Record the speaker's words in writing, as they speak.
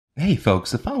Hey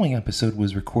folks, the following episode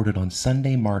was recorded on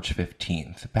Sunday, March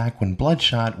 15th, back when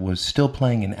Bloodshot was still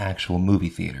playing in actual movie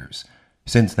theaters.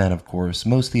 Since then, of course,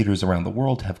 most theaters around the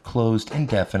world have closed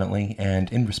indefinitely,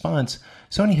 and in response,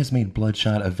 Sony has made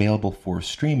Bloodshot available for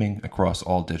streaming across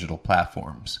all digital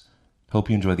platforms. Hope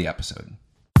you enjoy the episode.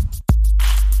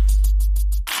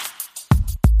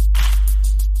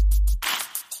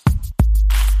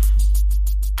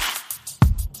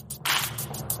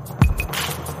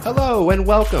 Hello and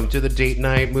welcome to the Date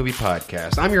Night Movie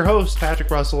Podcast. I'm your host, Patrick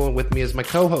Russell, and with me is my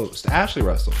co-host, Ashley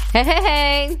Russell.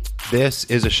 Hey. This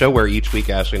is a show where each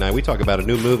week, Ashley and I, we talk about a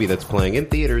new movie that's playing in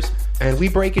theaters, and we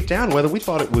break it down whether we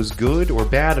thought it was good or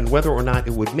bad, and whether or not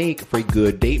it would make for a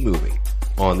good date movie.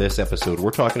 On this episode, we're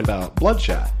talking about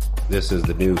Bloodshot. This is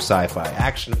the new sci-fi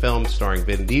action film starring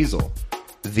Vin Diesel.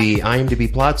 The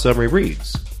IMDb plot summary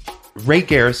reads, Ray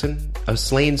Garrison, a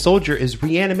slain soldier, is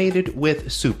reanimated with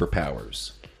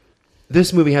superpowers.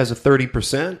 This movie has a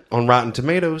 30% on Rotten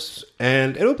Tomatoes,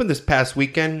 and it opened this past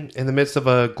weekend in the midst of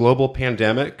a global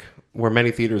pandemic where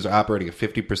many theaters are operating at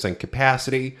 50%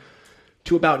 capacity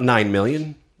to about 9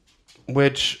 million,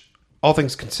 which, all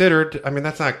things considered, I mean,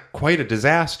 that's not quite a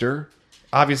disaster.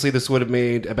 Obviously, this would have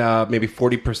made about maybe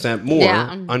 40% more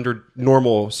under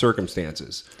normal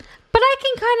circumstances. But I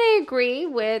can kind of agree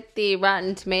with the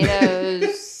Rotten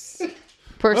Tomatoes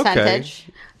percentage.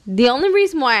 Okay. The only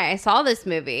reason why I saw this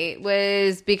movie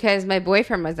was because my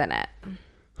boyfriend was in it.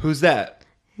 Who's that?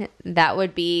 That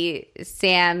would be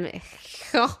Sam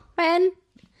Hoffman.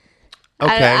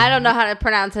 Okay. I don't know how to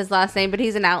pronounce his last name, but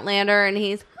he's an Outlander, and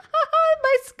he's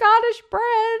my Scottish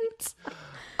friend.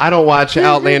 I don't watch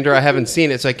Outlander. I haven't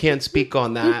seen it, so I can't speak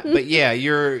on that. But yeah,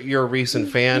 you're a recent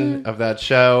fan of that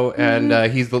show,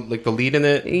 and he's the lead in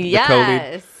it. Yes. The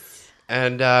co-lead.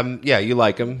 And yeah, you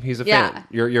like him. He's a fan.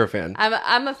 You're a fan.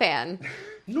 I'm a fan.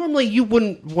 Normally, you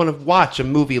wouldn't want to watch a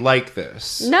movie like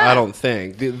this. No, I don't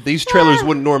think these trailers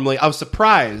wouldn't normally. I was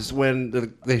surprised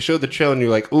when they showed the trailer, and you're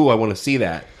like, "Ooh, I want to see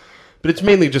that." But it's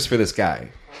mainly just for this guy.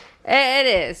 It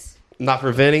is. Not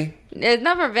for Vinny. It's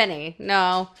not for Vinny.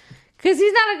 No. Because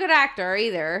he's not a good actor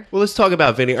either. Well, let's talk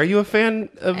about Vinny. Are you a fan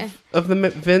of the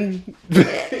Vin?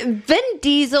 Vin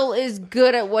Diesel is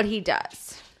good at what he does.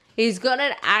 He's good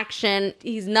at action.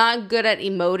 He's not good at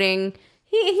emoting.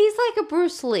 He's like a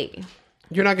Bruce Lee.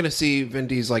 You're not going to see Vin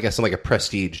Diesel, I guess, in like a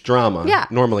prestige drama. Yeah.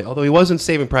 Normally, although he wasn't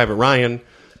Saving Private Ryan.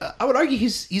 I would argue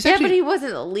he's actually... Yeah, but he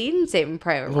wasn't the lead in Saving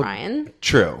Private Ryan.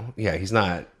 True. Yeah, he's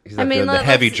not doing the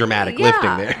heavy dramatic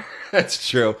lifting there. That's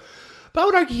true. But I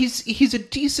would argue he's a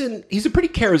pretty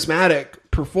charismatic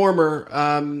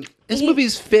performer. His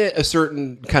movies fit a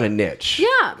certain kind of niche.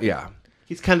 Yeah. Yeah.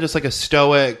 He's kind of just like a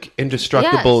stoic,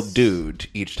 indestructible dude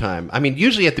each time. I mean,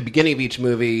 usually at the beginning of each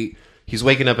movie, he's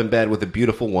waking up in bed with a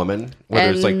beautiful woman,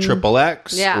 whether it's like Triple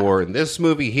X or in this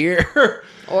movie here.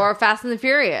 Or Fast and the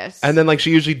Furious. And then like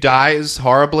she usually dies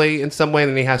horribly in some way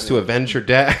and then he has to avenge her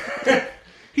death.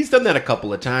 He's done that a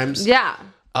couple of times. Yeah.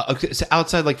 Okay, so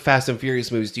outside like Fast and Furious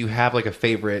movies, do you have like a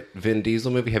favorite Vin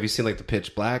Diesel movie? Have you seen like the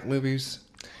Pitch Black movies?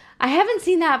 I haven't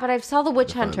seen that, but I saw The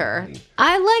Witch Hunter.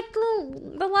 I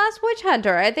liked the last Witch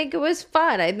Hunter. I think it was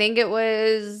fun. I mean,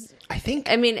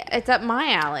 it's up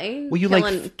my alley.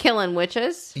 Well, killing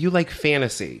witches. You like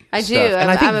fantasy I stuff. do. And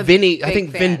I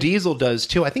think fan. Vin Diesel does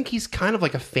too. I think he's kind of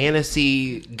like a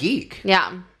fantasy geek.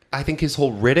 Yeah. I think his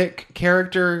whole Riddick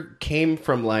character came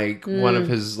from like one of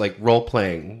his like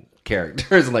role-playing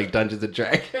characters like Dungeons and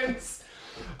Dragons.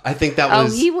 I think that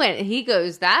was... he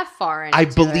goes that far into I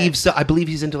believe so. I believe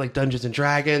he's into like Dungeons and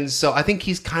Dragons. So I think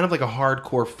he's kind of like a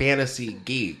hardcore fantasy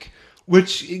geek,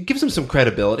 which gives him some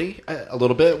credibility a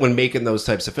little bit when making those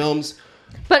types of films.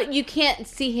 But you can't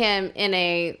see him in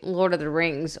a Lord of the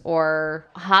Rings or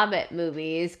Hobbit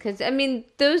movies because, I mean,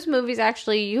 those movies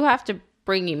actually, you have to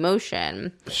bring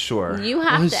emotion. Sure. You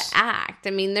have to act. I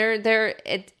mean,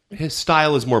 his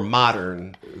style is more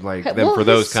modern, like than for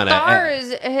those kind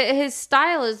of. His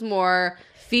style is more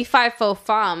fee fi fo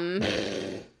fum.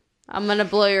 I'm gonna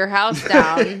blow your house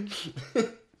down.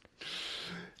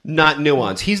 Not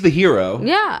nuance. He's the hero.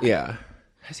 Yeah. Yeah.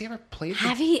 Has he ever played?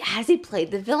 Has he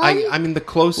played the villain? I mean, the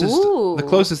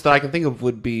closest that I can think of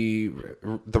would be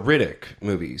the Riddick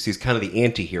movies. He's kind of the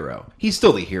anti-hero. He's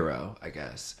still the hero, I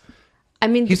guess. I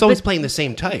mean, he's always playing the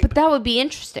same type. But that would be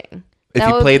interesting. If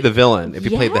he played the villain, if he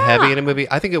played the heavy in a movie,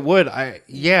 I think it would. That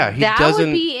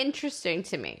would be interesting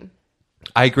to me.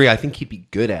 I agree. I think he'd be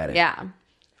good at it. Yeah.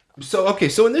 So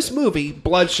in this movie,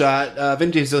 Bloodshot,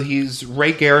 Vin Diesel, he's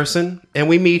Ray Garrison, and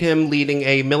we meet him leading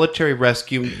a military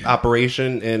rescue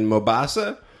operation in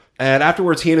Mombasa. And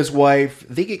afterwards, he and his wife,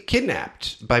 they get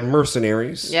kidnapped by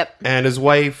mercenaries. Yep. And his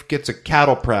wife gets a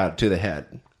cattle prod to the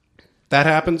head. That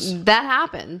happens? That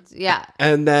happens, yeah.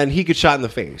 And then he gets shot in the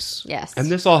face. Yes. And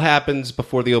this all happens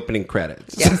before the opening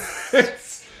credits.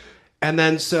 Yes. And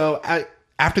then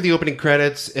after the opening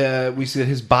credits, we see that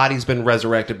his body's been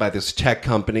resurrected by this tech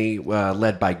company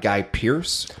led by Guy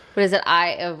Pearce. What is it?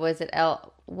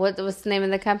 What's the name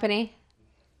of the company?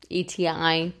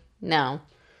 ETI? No.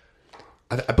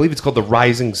 I believe it's called the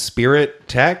Rising Spirit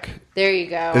Tech. There you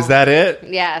go. Is that it?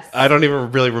 Yes. I don't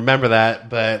even really remember that,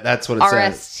 but that's what it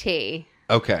says. RST.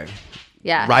 Okay.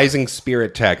 Yeah. Rising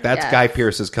Spirit Tech. That's Guy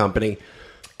Pearce's company.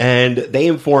 And they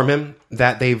inform him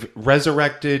that they've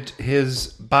resurrected his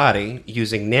body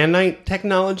using nanite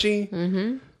technology.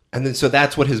 Mm-hmm. And then so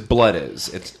that's what his blood is.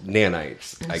 It's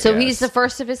nanites, I guess. He's the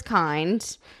first of his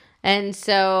kind. And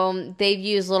so they've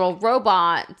used little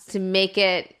robots to make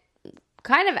it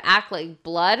kind of act like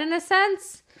blood in a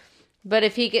sense. But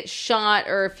if he gets shot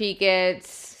or if he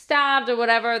gets stabbed or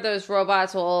whatever, those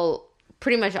robots will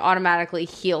pretty much automatically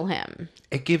heal him.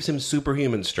 It gives him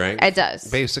superhuman strength. It does.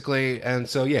 Basically. And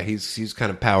so, yeah, he's kind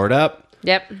of powered up.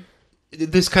 Yep.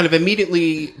 This kind of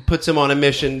immediately puts him on a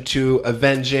mission to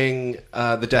avenging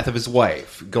the death of his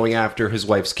wife, going after his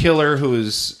wife's killer, who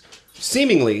is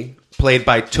seemingly played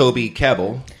by Toby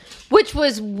Kebbell. Which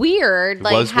was weird.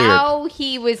 How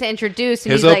he was introduced.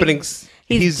 And his openings...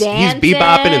 He's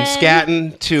bebopping and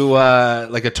scatting to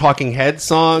like a Talking Head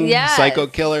song, Psycho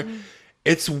Killer.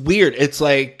 It's weird. It's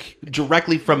like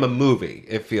directly from a movie.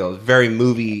 It feels very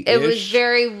movie-ish. It was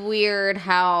very weird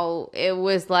how it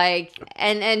was like,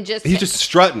 and just... He's just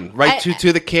strutting right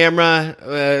to the camera,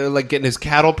 like getting his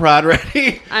cattle prod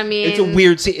ready. I mean... It's a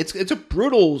weird scene. It's a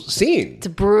brutal scene. It's a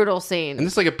brutal scene. And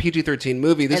this is like a PG-13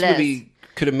 movie. This movie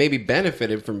could have maybe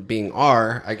benefited from being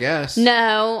R, I guess.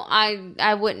 No,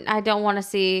 I wouldn't. I don't want to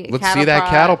see. Let's see that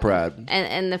cattle prod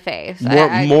in the face.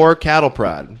 More cattle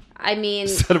prod. I mean,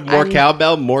 instead of more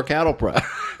cowbell, more cattle prod.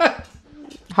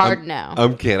 Hard no.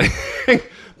 I'm kidding.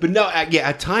 But no,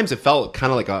 at times it felt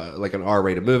kind of like an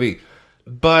R-rated movie.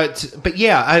 But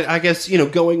yeah, I guess,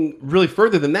 going really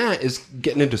further than that is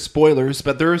getting into spoilers.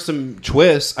 But there are some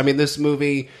twists. I mean, this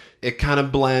movie, it kind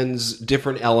of blends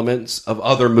different elements of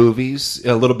other movies.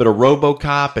 A little bit of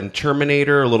RoboCop and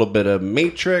Terminator, a little bit of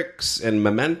Matrix and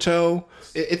Memento.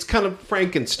 It's kind of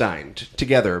Frankensteined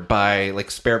together by like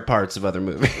spare parts of other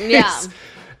movies. Yeah.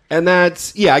 And I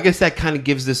guess that kind of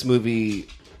gives this movie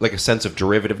like a sense of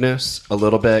derivativeness a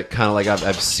little bit. Kind of like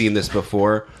I've seen this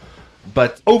before.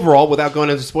 But overall, without going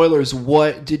into spoilers,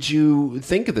 what did you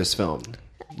think of this film?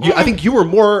 I think you were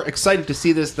more excited to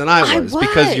see this than I was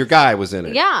because your guy was in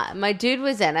it. Yeah, my dude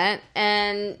was in it.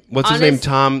 And what's his name?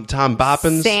 Tom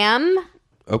Boppins? Sam.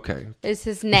 Okay. Is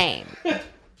his name.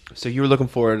 So you were looking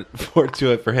forward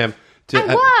to it for him.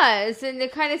 I was. And to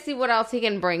kind of see what else he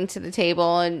can bring to the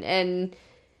table. And in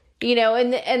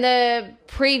the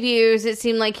previews, it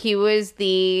seemed like he was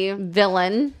the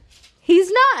villain. He's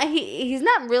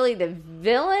not really the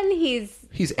villain.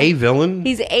 He's a villain.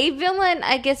 He's a villain.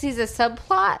 I guess he's a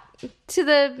subplot to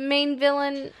the main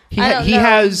villain. He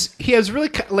has really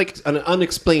like an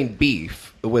unexplained beef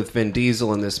with Vin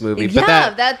Diesel in this movie. Yeah,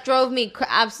 but that drove me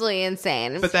absolutely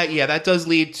insane. But that does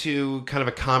lead to kind of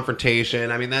a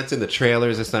confrontation. I mean, that's in the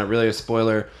trailers. It's not really a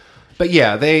spoiler. But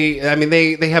yeah, they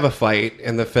have a fight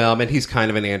in the film, and he's kind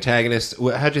of an antagonist.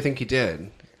 How'd you think he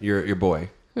did, your boy?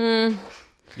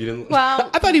 You didn't. Well,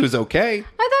 I thought he was okay. I thought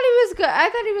he was good. I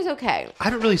thought he was okay. I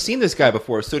haven't really seen this guy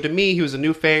before, so to me, he was a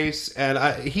new face,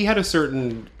 and he had a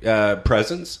certain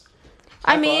presence.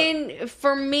 I mean,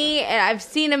 for me, and I've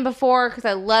seen him before because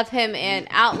I love him in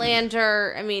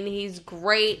Outlander. I mean, he's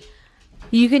great.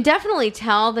 You can definitely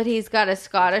tell that he's got a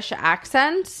Scottish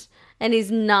accent, and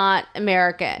he's not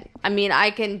American. I mean,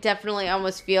 I can definitely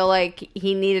almost feel like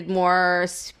he needed more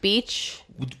speech.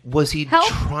 Was he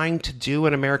trying to do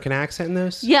an American accent in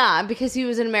this? Yeah, because he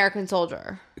was an American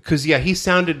soldier. Because, he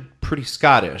sounded pretty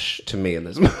Scottish to me in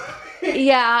this movie.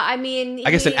 Yeah, I mean...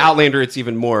 I guess in Outlander, it's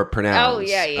even more pronounced. Oh,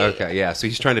 yeah. Okay, yeah. So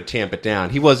he's trying to tamp it down.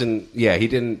 He wasn't... Yeah, he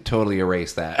didn't totally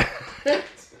erase that.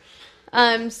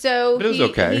 So but it was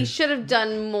okay. He should have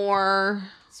done more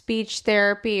speech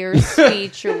therapy or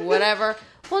speech or whatever.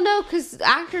 Well, no, because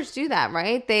actors do that,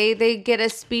 right? They get a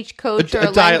speech coach or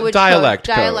a language dialect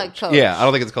coach. Yeah, I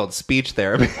don't think it's called speech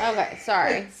therapy. Okay,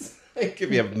 sorry.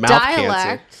 Give you a mouth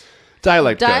cancer.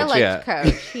 Dialect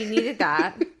coach. He needed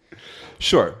that.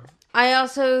 Sure.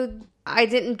 I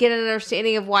didn't get an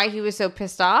understanding of why he was so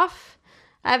pissed off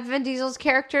at Vin Diesel's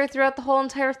character throughout the whole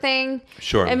entire thing.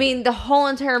 Sure. I mean, the whole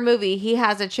entire movie, he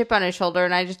has a chip on his shoulder,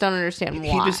 and I just don't understand why.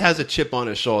 He just has a chip on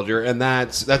his shoulder, and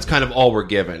that's kind of all we're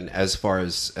given as far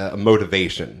as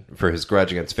motivation for his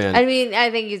grudge against Finn. I mean,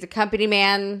 I think he's a company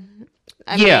man.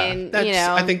 I mean,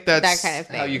 I think that's that kind of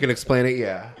thing. how you can explain it.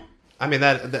 Yeah, I mean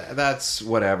that's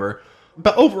whatever.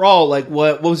 But overall, like,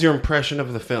 what was your impression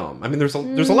of the film? I mean, there's a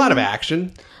lot of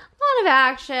action. A lot of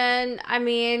action. I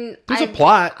mean, there's a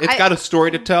plot. It's got a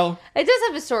story to tell. It does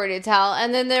have a story to tell.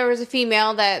 And then there was a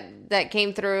female that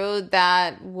came through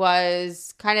that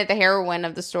was kind of the heroine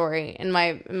of the story, in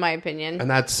my opinion. And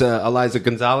that's Eliza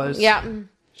Gonzalez. Yeah.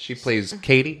 She plays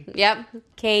Katie. Yep.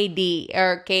 KD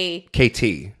or K.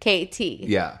 KT. KT.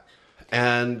 Yeah.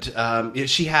 And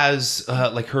she has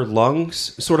like her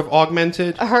lungs sort of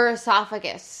augmented. Her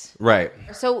esophagus. Right.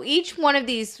 So each one of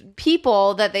these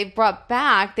people that they brought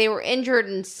back, they were injured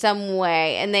in some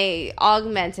way and they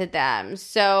augmented them.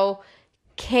 So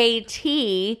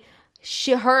KT,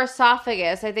 her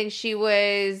esophagus, I think she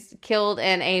was killed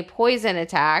in a poison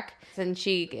attack. And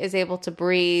she is able to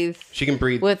breathe. She can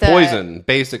breathe with poison,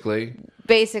 basically.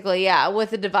 Basically, yeah,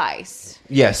 with a device.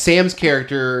 Yeah, Sam's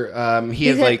character, he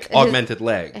has like augmented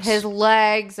legs. His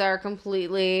legs are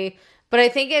completely... But I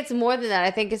think it's more than that.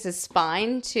 I think it's his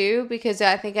spine, too, because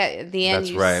I think at the end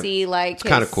see, like,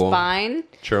 his spine.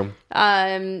 True.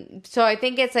 So I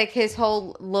think it's, like, his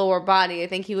whole lower body. I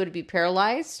think he would be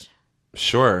paralyzed.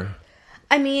 Sure.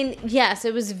 I mean, yes,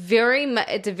 it was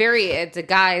it's a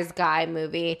guy's guy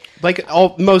movie. Like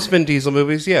most Vin Diesel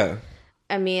movies, yeah.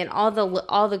 I mean, all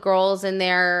the girls in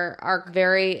there are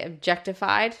very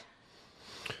objectified.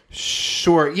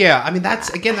 Sure, yeah. I mean, that's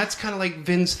kind of like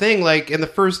Vin's thing. Like, in the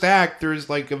first act, there's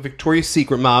like a Victoria's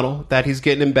Secret model that he's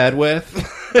getting in bed with.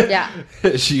 Yeah.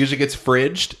 She usually gets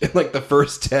fridged in like the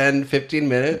first 10, 15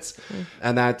 minutes.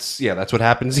 And that's what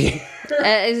happens here.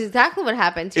 It's exactly what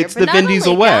happens here. It's the Vin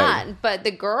Diesel way. But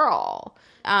the girl...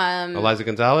 Eliza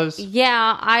Gonzalez?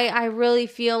 Yeah, I really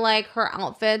feel like her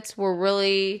outfits were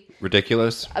really...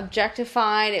 ridiculous.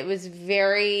 Objectified. It was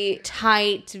very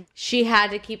tight. She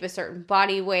had to keep a certain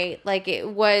body weight. Like, it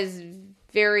was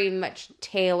very much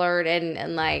tailored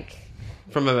and like...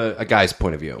 From a guy's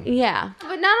point of view. Yeah.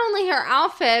 But not only her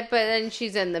outfit, but then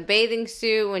she's in the bathing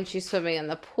suit when she's swimming in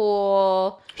the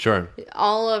pool. Sure.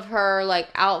 All of her, like,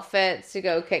 outfits to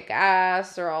go kick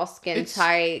ass are all skin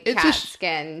tight, cat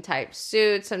skin type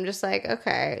suits. I'm just like,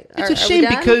 okay. It's a shame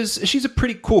because she's a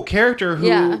pretty cool character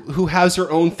who has her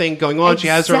own thing going on. Exactly. She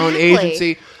has her own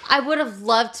agency. I would have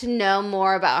loved to know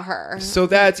more about her. So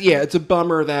it's a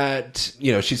bummer that,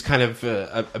 she's kind of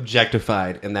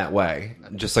objectified in that way.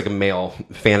 Just like a male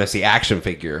fantasy action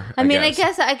figure.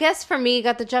 I guess for me,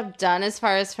 got the job done as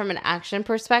far as from an action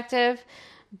perspective.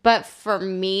 But for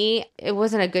me, it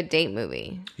wasn't a good date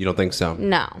movie. You don't think so?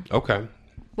 No. Okay.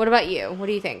 What about you? What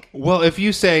do you think? Well, if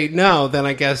you say no, then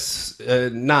I guess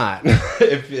not.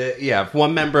 If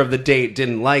one member of the date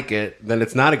didn't like it, then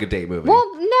it's not a good date movie. Well,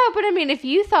 no, but I mean, if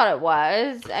you thought it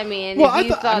was, I mean, if you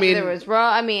thought there was,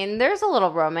 there's a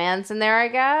little romance in there, I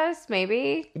guess,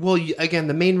 maybe. Well, again,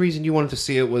 the main reason you wanted to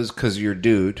see it was because you're a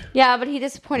dude. Yeah, but he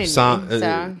disappointed me.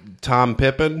 So. Tom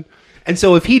Pippin. And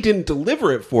so if he didn't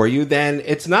deliver it for you, then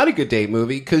it's not a good date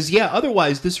movie. Because,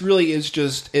 otherwise, this really is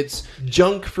it's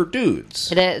junk for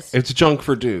dudes. It is. It's junk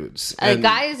for dudes. And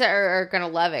guys are going to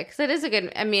love it. Because it is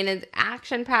it's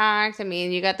action-packed. I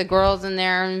mean, you got the girls in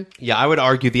there. Yeah, I would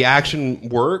argue the action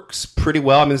works pretty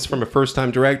well. I mean, this is from a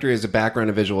first-time director. He has a background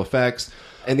in visual effects.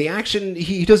 And the action,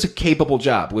 he does a capable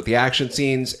job with the action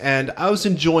scenes. And I was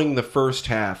enjoying the first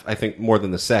half, I think, more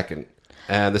than the second.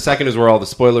 And the second is where all the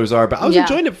spoilers are. But I was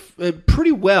enjoying it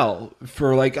pretty well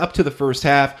for like up to the first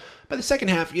half. By the second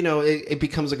half, it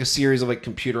becomes like a series of like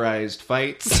computerized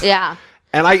fights. Yeah.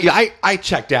 And I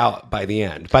checked out by the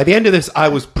end. By the end of this, I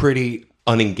was pretty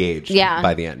unengaged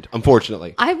by the end,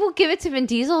 unfortunately. I will give it to Vin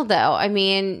Diesel, though. I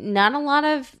mean, not a lot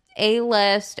of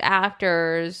A-list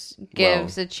actors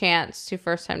gives a chance to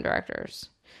first-time directors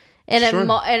in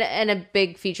a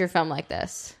big feature film like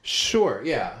this. Sure,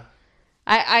 yeah.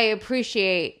 I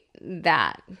appreciate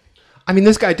that. I mean,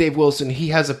 this guy, Dave Wilson, he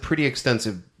has a pretty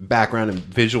extensive background in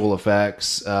visual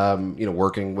effects,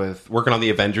 working on the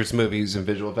Avengers movies and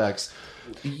visual effects.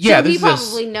 Yeah, so he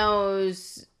probably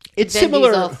knows it's Vin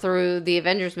similar Diesel through the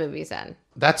Avengers movies then.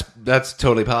 That's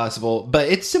totally possible. But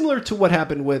it's similar to what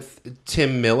happened with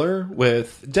Tim Miller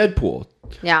with Deadpool.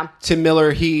 Yeah. Tim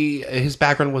Miller, his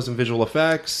background was in visual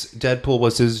effects. Deadpool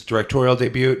was his directorial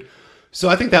debut. So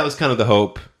I think that was kind of the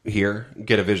hope here.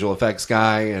 Get a visual effects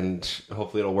guy, and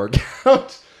hopefully it'll work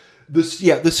out. The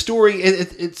story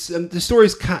the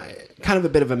story's kind of a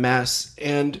bit of a mess,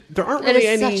 and there aren't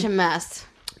really such a mess.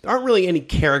 There aren't really any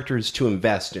characters to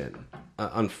invest in.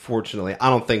 Unfortunately, I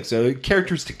don't think so.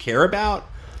 Characters to care about.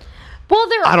 Well,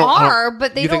 there are,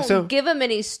 but they don't give him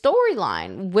any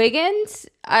storyline. Wiggins,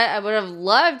 I would have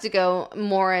loved to go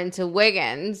more into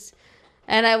Wiggins.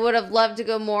 And I would have loved to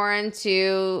go more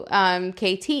into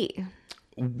KT.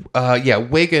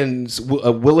 Wiggins,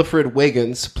 Willifred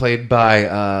Wiggins, played by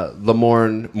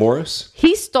Lamorne Morris.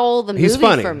 He stole the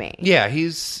movie for me. Yeah,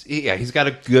 he's got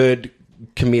a good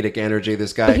comedic energy,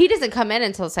 this guy. But he doesn't come in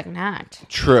until the second act.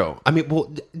 True. I mean,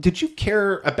 well, did you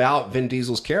care about Vin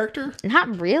Diesel's character?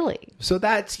 Not really. So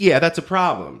that's a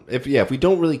problem. If we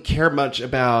don't really care much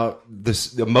about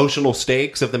the emotional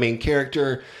stakes of the main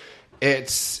character,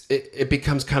 it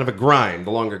becomes kind of a grind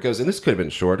the longer it goes. And this could have been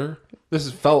shorter. This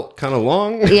has felt kind of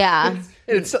long. Yeah.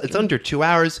 It's under 2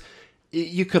 hours.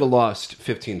 You could have lost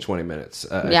 15, 20 minutes,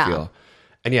 I feel.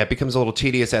 And it becomes a little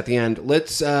tedious at the end.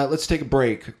 Let's take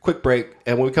a quick break.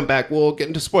 And when we come back, we'll get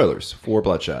into spoilers for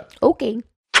Bloodshot. Okay.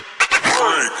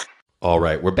 All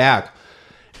right, we're back.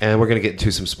 And we're going to get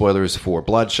into some spoilers for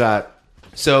Bloodshot.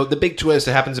 So the big twist,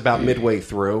 it happens about midway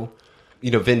through.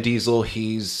 Vin Diesel,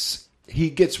 he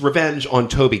gets revenge on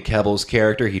Toby Kebbell's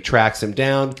character. He tracks him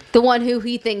down. The one who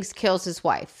he thinks kills his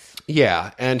wife.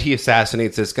 Yeah, and he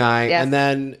assassinates this guy. Yes. And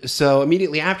then, so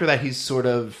immediately after that, he's sort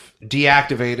of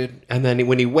deactivated. And then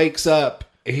when he wakes up,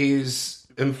 he's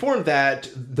informed that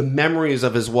the memories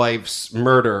of his wife's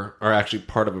murder are actually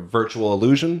part of a virtual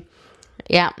illusion.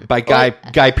 Yeah. By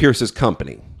Guy Pearce's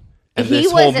company. And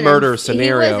this whole murder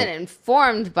scenario. He wasn't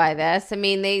informed by this. I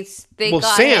mean, they got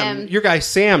Sam, your guy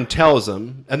Sam tells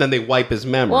him, and then they wipe his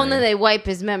memory. Well, and then they wipe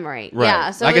his memory. Right.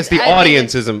 Yeah. So I guess the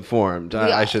audience is informed,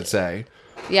 I should say.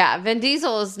 Yeah, Vin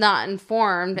Diesel is not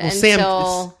informed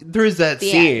until there is that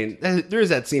scene. End. There is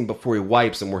that scene before he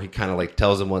wipes him where he kind of like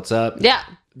tells him what's up. Yeah.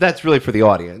 That's really for the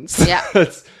audience. Yeah.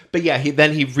 But yeah, he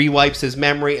rewipes his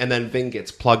memory, and then Vin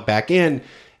gets plugged back in,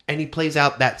 and he plays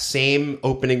out that same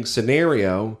opening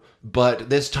scenario. But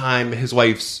this time, his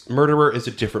wife's murderer is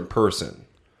a different person.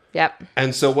 Yep.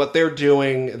 And so what they're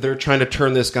doing, they're trying to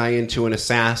turn this guy into an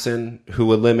assassin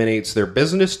who eliminates their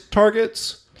business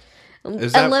targets.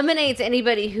 Eliminates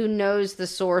anybody who knows the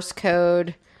source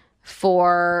code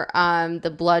for the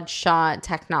Bloodshot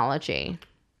technology.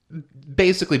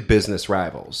 Basically, business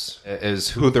rivals is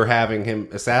who they're having him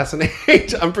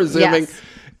assassinate. I'm presuming. Yes.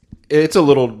 It's a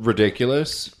little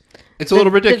ridiculous.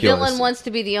 The villain wants to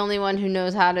be the only one who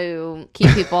knows how to keep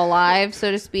people alive,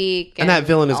 so to speak. And that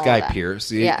villain is Guy Pearce.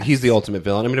 He's the ultimate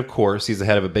villain. I mean, of course, he's the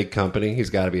head of a big company. He's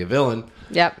got to be a villain.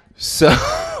 Yep. So...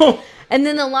 And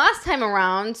then the last time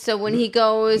around, so when he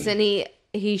goes and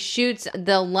he shoots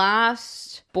the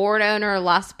last board owner,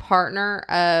 last partner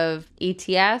of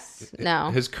ETS?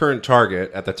 No. His current target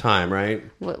at the time, right?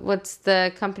 What's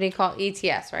the company called?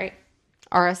 ETS, right?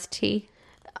 RST.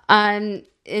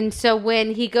 And so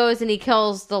when he goes and he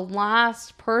kills the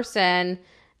last person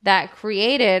that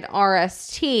created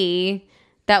RST,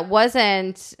 that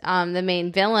wasn't the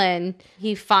main villain,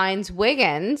 he finds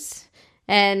Wiggins,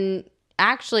 and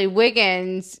actually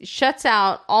Wiggins shuts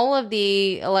out all of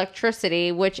the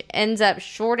electricity, which ends up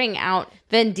shorting out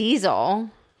Vin Diesel.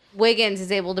 Wiggins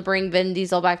is able to bring Vin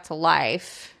Diesel back to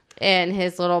life in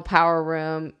his little power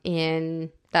room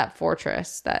in that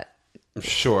fortress.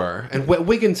 Sure. And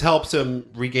Wiggins helps him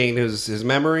regain his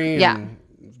memory and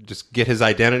just get his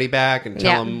identity back and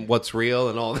tell him what's real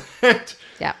and all that.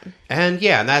 Yeah. And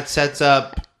that sets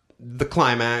up the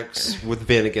climax with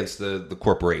Vin against the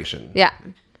corporation. Yeah.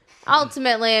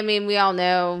 Ultimately, I mean, we all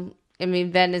know,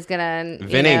 Vin is going to...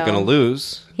 Vin ain't going to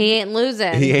lose. He ain't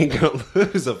losing. He ain't going to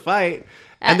lose a fight.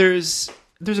 And there's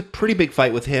a pretty big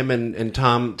fight with him and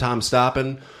Tom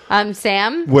Stoppin.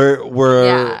 Sam?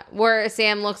 Where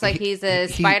Sam looks like he's a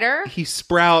spider. He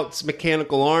sprouts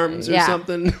mechanical arms or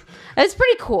something. It's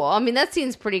pretty cool. I mean, that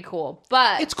scene's pretty cool.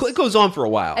 But it's cool. It goes on for a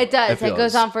while. It does. It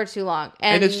goes on for too long.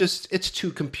 And it's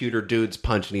two computer dudes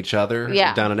punching each other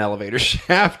down an elevator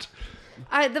shaft.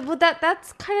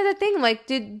 That's kind of the thing. Like,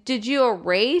 did you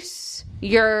erase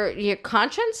your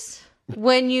conscience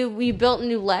when you built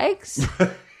new legs?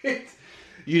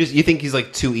 You think he's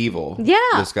like too evil? Yeah,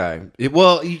 this guy. He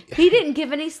didn't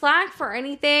give any slack for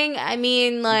anything. I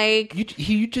mean, like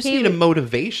you just need a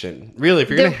motivation. Really, if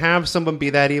you're gonna have someone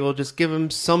be that evil, just give him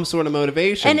some sort of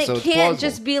motivation. And it can't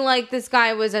just be like this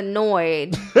guy was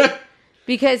annoyed.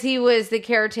 Because he was the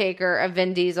caretaker of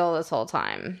Vin Diesel this whole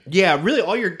time. Yeah, really,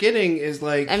 all you're getting is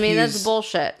like... I mean, that's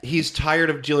bullshit. He's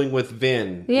tired of dealing with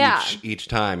Vin each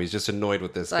time. He's just annoyed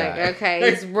with this guy.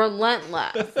 Okay, he's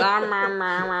relentless.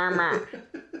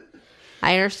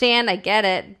 I understand, I get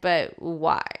it, but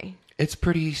why? It's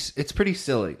pretty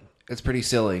silly. It's pretty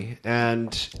silly.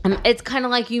 And it's kind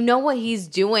of like, you know what he's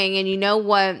doing and you know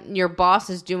what your boss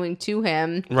is doing to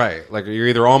him. Like you're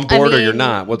either on board or you're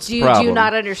not. What's the problem? Do you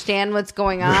not understand what's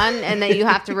going on and that you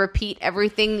have to repeat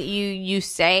everything that you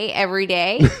say every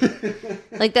day?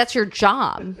 Like, that's your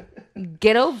job.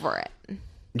 get over it.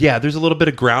 Yeah, there's a little bit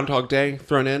of Groundhog Day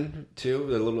thrown in, too.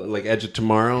 A little, like, Edge of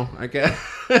Tomorrow, I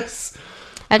guess.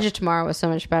 Edge of Tomorrow was so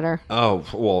much better. Oh,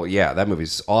 well, yeah, that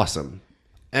movie's awesome.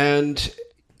 And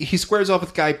he squares off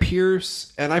with Guy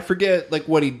Pearce, and I forget, like,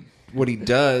 what he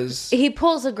does. He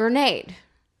pulls a grenade,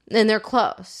 and they're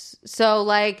close. So,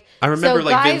 like... I remember,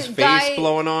 Vin's face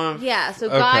blowing off. Yeah, so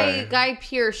Guy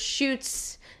Pearce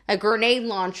shoots a grenade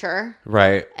launcher.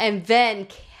 Right. And then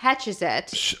catches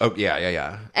it. Oh,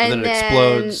 yeah. And then it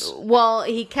explodes. Well,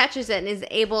 he catches it and is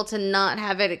able to not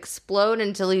have it explode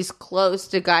until he's close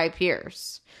to Guy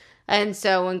Pearce. And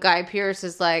so when Guy Pearce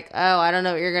is like, oh, I don't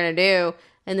know what you're going to do.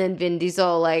 And then Vin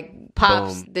Diesel, like,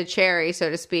 pops the cherry, so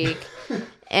to speak,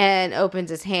 and opens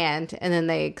his hand, and then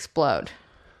they explode.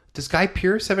 Does Guy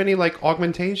Pearce have any, like,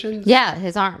 augmentations? Yeah,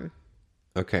 his arm.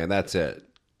 Okay, that's it.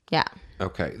 Yeah.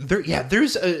 Okay.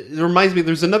 It reminds me,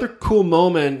 there's another cool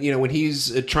moment, when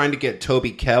he's trying to get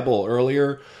Toby Kebbell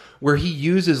earlier, where he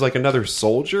uses, like, another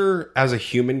soldier as a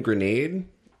human grenade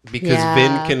because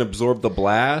Vin can absorb the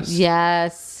blast.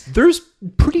 Yes. There's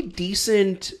pretty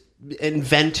decent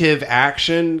inventive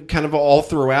action kind of all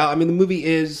throughout. I mean, the movie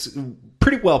is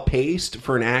pretty well paced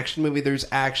for an action movie. There's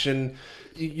action.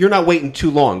 You're not waiting too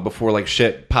long before, like,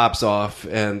 shit pops off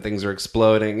and things are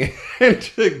exploding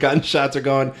and gunshots are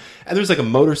going. And there's, like, a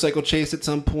motorcycle chase at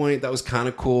some point. That was kind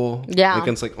of cool. Yeah.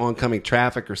 Against, like, oncoming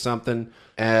traffic or something.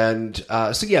 And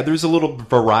there's a little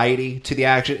variety to the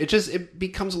action. It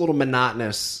becomes a little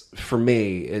monotonous for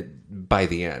me by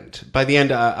the end. By the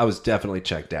end, I was definitely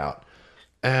checked out.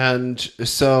 And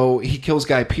so he kills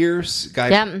Guy Pearce.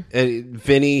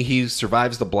 Vinny, he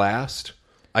survives the blast,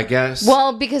 I guess.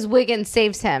 Well, because Wiggins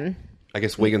saves him. I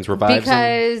guess Wiggins revives him.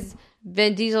 Because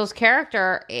Vin Diesel's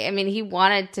character, I mean, he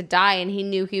wanted to die and he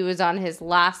knew he was on his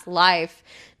last life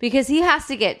because he has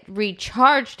to get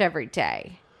recharged every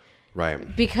day.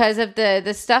 Right. Because of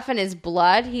the stuff in his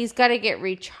blood, he's got to get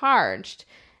recharged.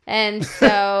 And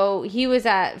so he was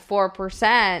at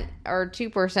 4% or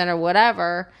 2% or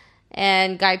whatever.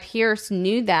 And Guy Pearce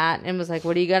knew that and was like,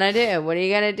 what are you going to do? What are you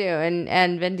going to do?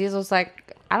 And Vin Diesel's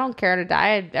like, I don't care to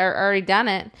die. I've already done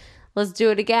it. Let's do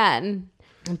it again.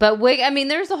 But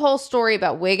there's a whole story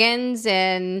about Wiggins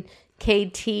and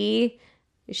KT.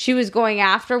 She was going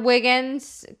after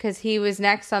Wiggins because he was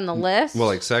next on the list. Well,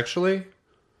 like sexually?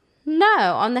 No,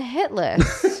 on the hit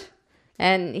list.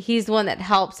 And he's the one that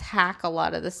helps hack a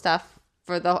lot of the stuff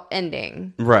for the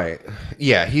ending. Right.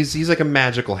 Yeah, he's like a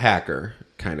magical hacker,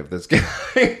 kind of, this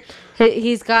guy.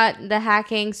 He's got the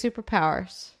hacking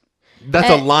superpowers. That's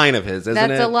a line of his, isn't it?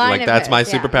 That's a line like, of that's his, my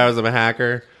superpowers of a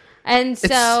hacker. And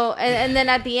so, and then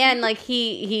at the end, like,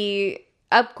 he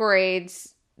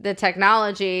upgrades the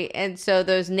technology. And so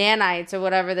those nanites or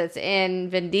whatever that's in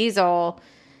Vin Diesel,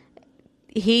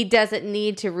 he doesn't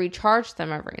need to recharge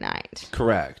them every night.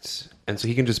 Correct. And so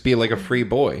he can just be like a free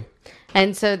boy.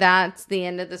 And so that's the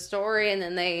end of the story. And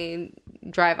then they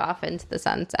drive off into the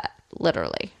sunset,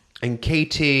 literally. And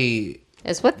KT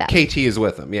is with them. KT is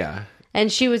with them, yeah.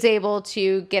 And she was able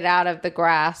to get out of the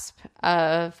grasp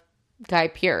of Guy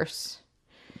Pearce.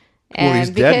 Well, he's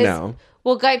dead now.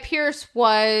 Well, Guy Pearce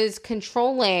was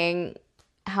controlling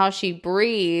how she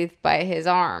breathed by his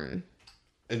arm.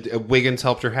 And Wiggins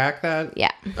helped her hack that?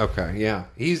 Yeah. Okay, yeah.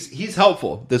 He's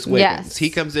helpful, this Wiggins. Yes. He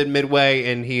comes in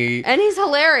midway and he's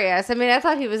hilarious. I mean, I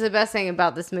thought he was the best thing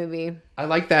about this movie. I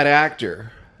like that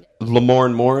actor.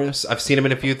 Lamorne Morris. I've seen him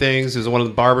in a few things. He was in one of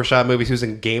the barbershop movies. He was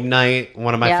in Game Night,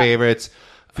 one of my favorites.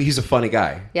 He's a funny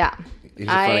guy. Yeah. He's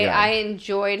a funny guy. I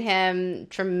enjoyed him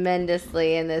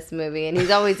tremendously in this movie. And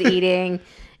he's always eating.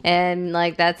 And,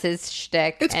 like, that's his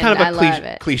shtick. It's kind of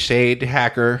a cliched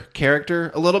hacker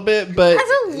character, a little bit, but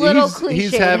that's a little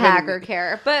cliched hacker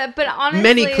character. But honestly,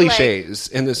 many cliches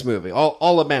in this movie,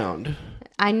 all abound.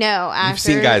 I know. You've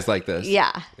seen guys like this,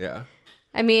 yeah.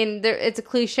 I mean, it's a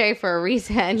cliche for a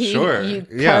reason. You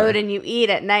code and you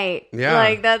eat at night. Yeah,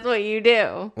 like that's what you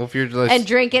do. Well, if you're just, and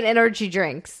drinking energy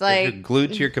drinks, like if you're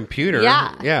glued to your computer.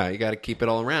 Yeah, you got to keep it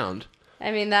all around.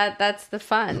 I mean that's the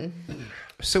fun.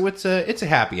 So it's a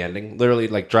happy ending. Literally,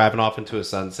 like driving off into a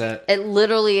sunset. It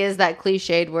literally is that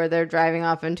cliched where they're driving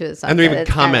off into a sunset. And they're even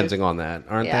commenting on that,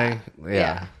 aren't they?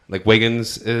 Yeah. Like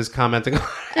Wiggins is commenting on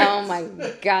it. Oh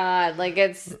my God. Like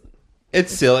it's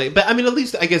silly. But I mean, at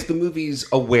least I guess the movie's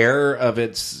aware of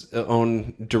its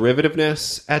own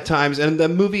derivativeness at times. And the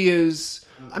movie is,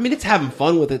 I mean, it's having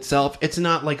fun with itself. It's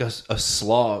not like a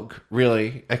slog,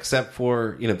 really, except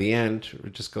for, the end.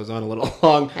 It just goes on a little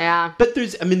long. Yeah. But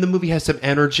the movie has some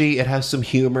energy. It has some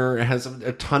humor. It has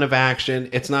a ton of action.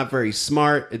 It's not very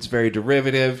smart. It's very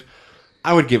derivative.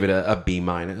 I would give it a B-.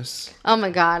 Oh my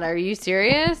God. Are you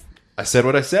serious? I said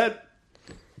what I said.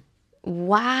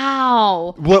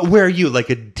 Wow. Where are you? Like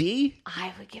a D?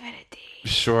 I would give it a D.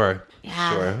 Sure.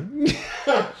 Yeah.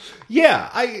 Sure. Yeah.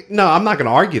 I'm not going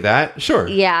to argue that. Sure.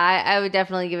 Yeah, I would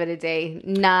definitely give it a D.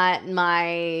 Not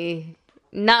my.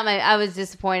 I was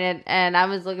disappointed, and I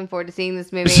was looking forward to seeing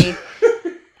this movie,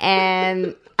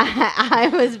 and I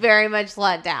was very much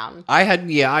let down. I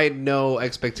had no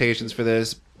expectations for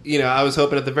this. I was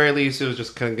hoping at the very least it was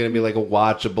just kind of going to be like a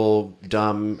watchable,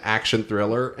 dumb action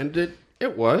thriller, and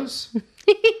it was.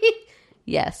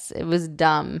 Yes, it was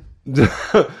dumb.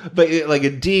 But like a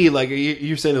D, like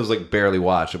you're saying it was like barely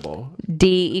watchable.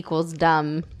 D equals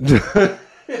dumb.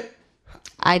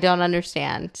 I don't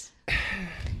understand.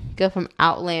 Go from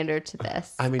Outlander to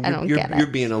this. I mean, you're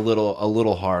being a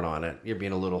little hard on it. You're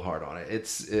being a little hard on it.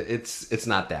 It's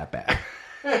not that bad.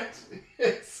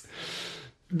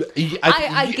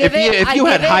 If you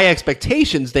had high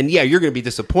expectations, then yeah, you're going to be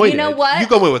disappointed. You know what? You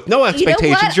go in with no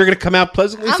expectations, you're going to come out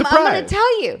pleasantly surprised. I'm going to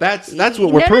tell you. That's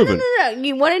what we're proving. No.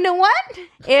 You want to know what?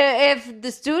 If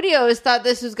the studios thought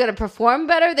this was going to perform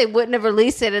better, they wouldn't have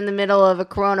released it in the middle of a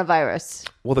coronavirus.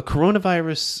 Well, the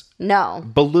coronavirus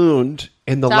ballooned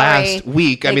in the last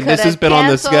week. I mean, this has been on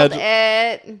the schedule.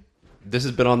 This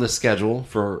has been on the schedule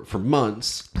for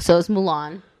months. So is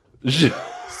Mulan.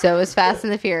 So is Fast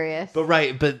and the Furious. But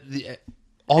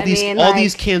all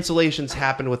these cancellations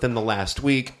happened within the last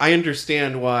week. I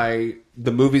understand why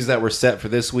the movies that were set for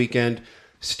this weekend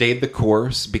stayed the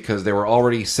course because they were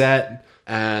already set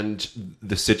and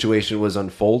the situation was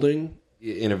unfolding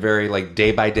in a very like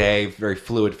day by day, very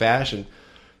fluid fashion.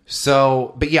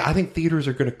 So, but yeah, I think theaters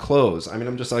are going to close. I mean,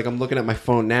 I'm looking at my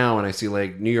phone now and I see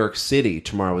like New York City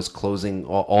tomorrow is closing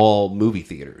all movie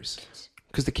theaters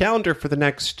because the calendar for the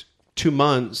next 2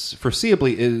 months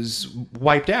foreseeably is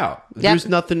wiped out. Yep. There's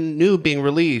nothing new being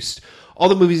released. All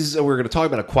the movies that we're going to talk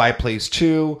about, A Quiet Place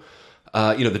 2,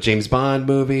 the James Bond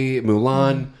movie,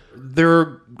 Mulan,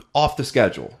 they're off the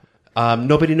schedule.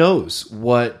 Nobody knows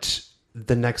what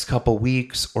the next couple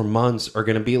weeks or months are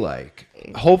going to be like.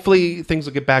 Hopefully things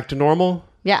will get back to normal.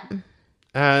 Yeah.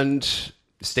 And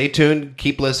stay tuned.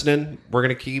 Keep listening. We're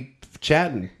going to keep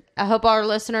chatting. I hope our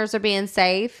listeners are being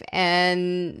safe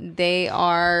and they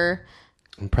are...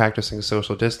 And practicing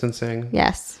social distancing.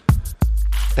 Yes.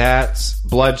 That's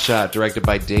Bloodshot, directed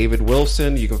by David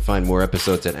Wilson. You can find more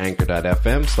episodes at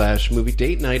anchor.fm/movie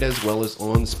date night, as well as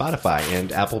on Spotify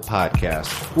and Apple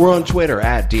Podcasts. We're on Twitter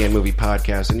at DN Movie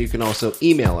Podcast, and you can also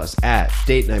email us at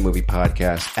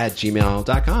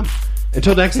datenightmoviepodcast@gmail.com.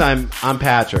 Until next time, I'm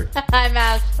Patrick. I'm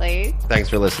Ashley. Thanks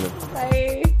for listening. Bye.